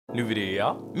New video,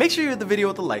 y'all. Make sure you hit the video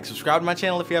with a like, subscribe to my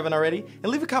channel if you haven't already,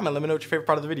 and leave a comment, let me know what your favorite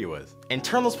part of the video was. And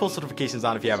turn those post notifications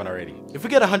on if you haven't already. If we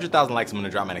get 100,000 likes, I'm gonna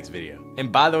drop my next video.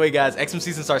 And by the way guys, Exum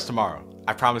season starts tomorrow.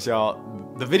 I promise y'all,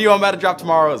 the video I'm about to drop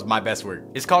tomorrow is my best work.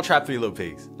 It's called Trap 3 Little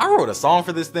Pigs. I wrote a song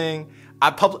for this thing.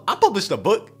 I published a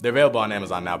book. They're available on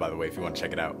Amazon now, by the way, if you want to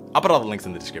check it out. I'll put all the links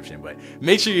in the description, but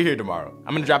make sure you're here tomorrow.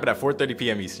 I'm gonna drop it at 4:30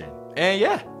 p.m. Eastern. And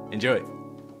yeah, enjoy it.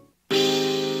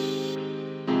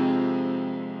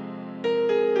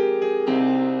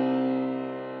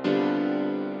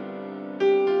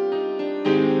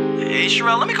 Hey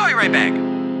Sherelle, let me call you right back.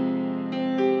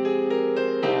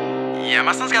 Yeah,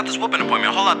 my son's got this whooping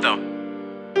appointment. Hold up though.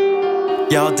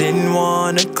 Y'all didn't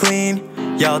wanna clean,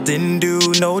 y'all didn't do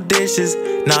no dishes.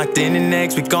 Knocked in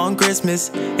next week on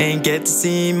Christmas, ain't get to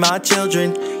see my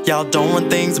children. Y'all don't want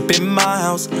things up in my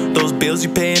house, those bills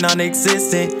you pay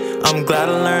non-existent. I'm glad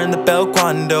I learned the bell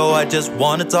quando, I just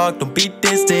wanna talk, don't be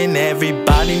distant.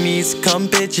 Everybody needs to come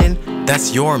bitching,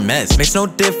 that's your mess, makes no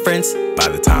difference. By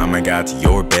the time I got to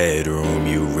your bedroom,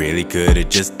 you really could've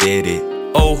just did it.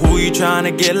 Oh, who you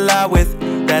tryna get loud with?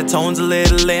 That tone's a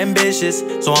little ambitious,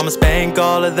 so I'ma spank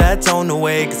all of that tone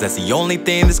away, cause that's the only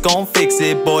thing that's gon' fix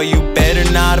it. Boy, you better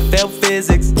not have failed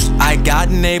physics. I got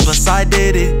an A+, I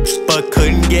did it, but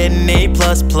couldn't get an A++.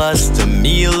 To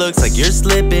me it looks like you're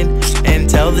slipping, and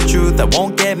tell the truth, I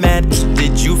won't get mad.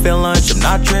 Did you fail lunch? I'm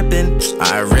not tripping,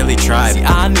 I really tried. See,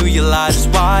 I knew you lied, that's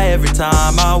why every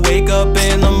time I wake up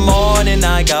in the morning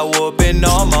I got whooping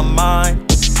on my mind.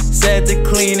 Said to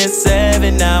clean at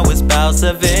 7, now it's about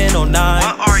 7:09.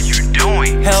 What are you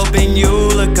doing? Helping you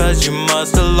look, cause you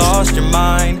must have lost your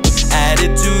mind.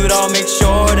 Attitude, I'll make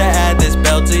sure to add this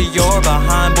belt to your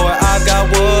behind. Boy, I've got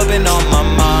whooping on my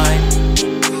mind.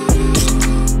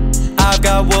 I've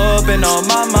got whooping on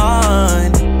my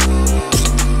mind.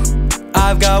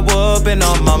 I've got whooping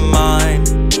on my mind.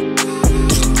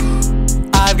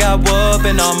 I've got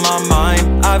whooping on my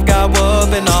mind. I've got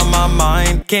whooping on my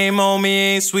mind. Came home, he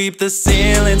ain't sweep the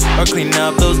ceilings or clean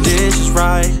up those dishes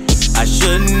right. I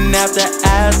shouldn't have to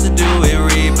ask to do it.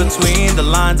 Read between the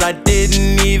lines, I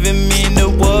didn't even mean to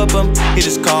whoop him. He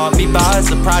just caught me by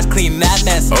surprise, clean that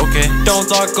mess. Okay, don't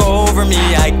talk over me,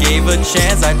 I gave a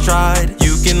chance, I tried.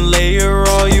 You can layer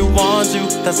all you want to,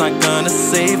 that's not gonna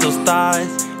save those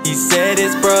thighs. He said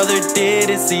his brother did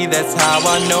it, see that's how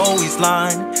I know he's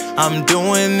lying. I'm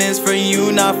doing this for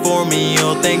you, not for me,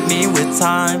 you'll thank me with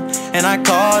time. And I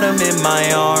caught him in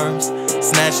my arms,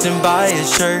 snatched him by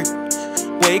his shirt.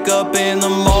 Wake up in the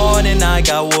morning, I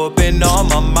got whooping on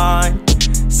my mind.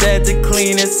 Said to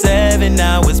clean at 7,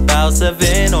 now it's about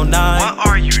 7:09. What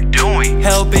are you doing?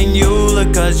 Helping you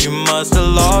look, cause you must have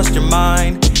lost your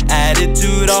mind.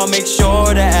 Attitude, I'll make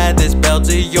sure to add this belt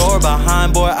to your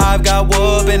behind. Boy, I've got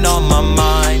whooping on my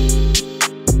mind.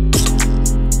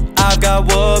 I've got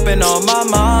whooping on my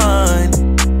mind.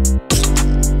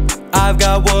 I've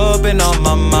got whooping on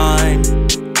my mind.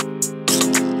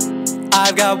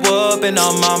 I've got whooping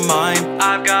on my mind.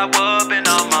 I've got whooping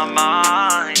on my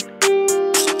mind.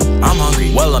 I'm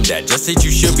hungry, well I'm dead, just ate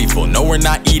you should be full. No, we're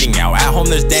not eating now, at home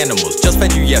there's Danimals. Just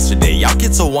fed you yesterday, y'all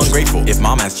get so ungrateful. If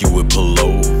mom asked you would pull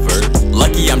over.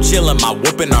 Lucky I'm chillin', my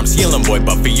whooping arm's healing, boy.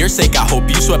 But for your sake I hope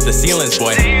you swept the ceilings,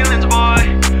 boy. Ceilings,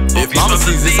 boy. If mama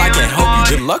sees this I can't help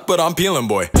you, good luck but I'm peeling,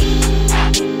 boy.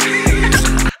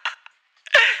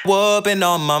 Whooping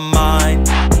on my mind.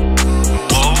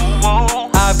 Whoa, whoa.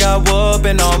 I've got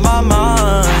whooping on my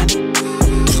mind.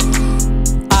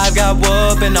 I've got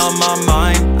whooping on my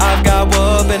mind. I've got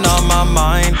whooping on my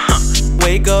mind.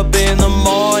 Wake up in the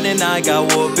morning, I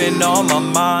got whooping on my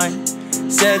mind.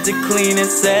 Said to clean at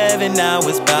 7, now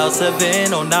it's about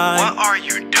 7:09. What are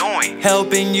you doing?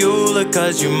 Helping you look,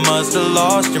 cause you must have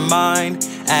lost your mind.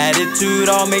 Attitude,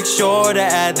 I'll make sure to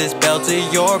add this belt to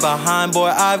your behind.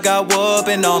 Boy, I've got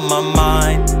whooping on my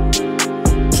mind.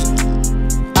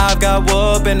 I've got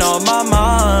whooping on my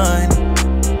mind.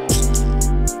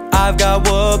 I've got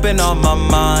whooping on my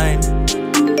mind.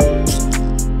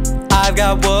 I've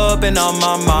got whooping on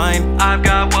my mind. I've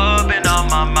got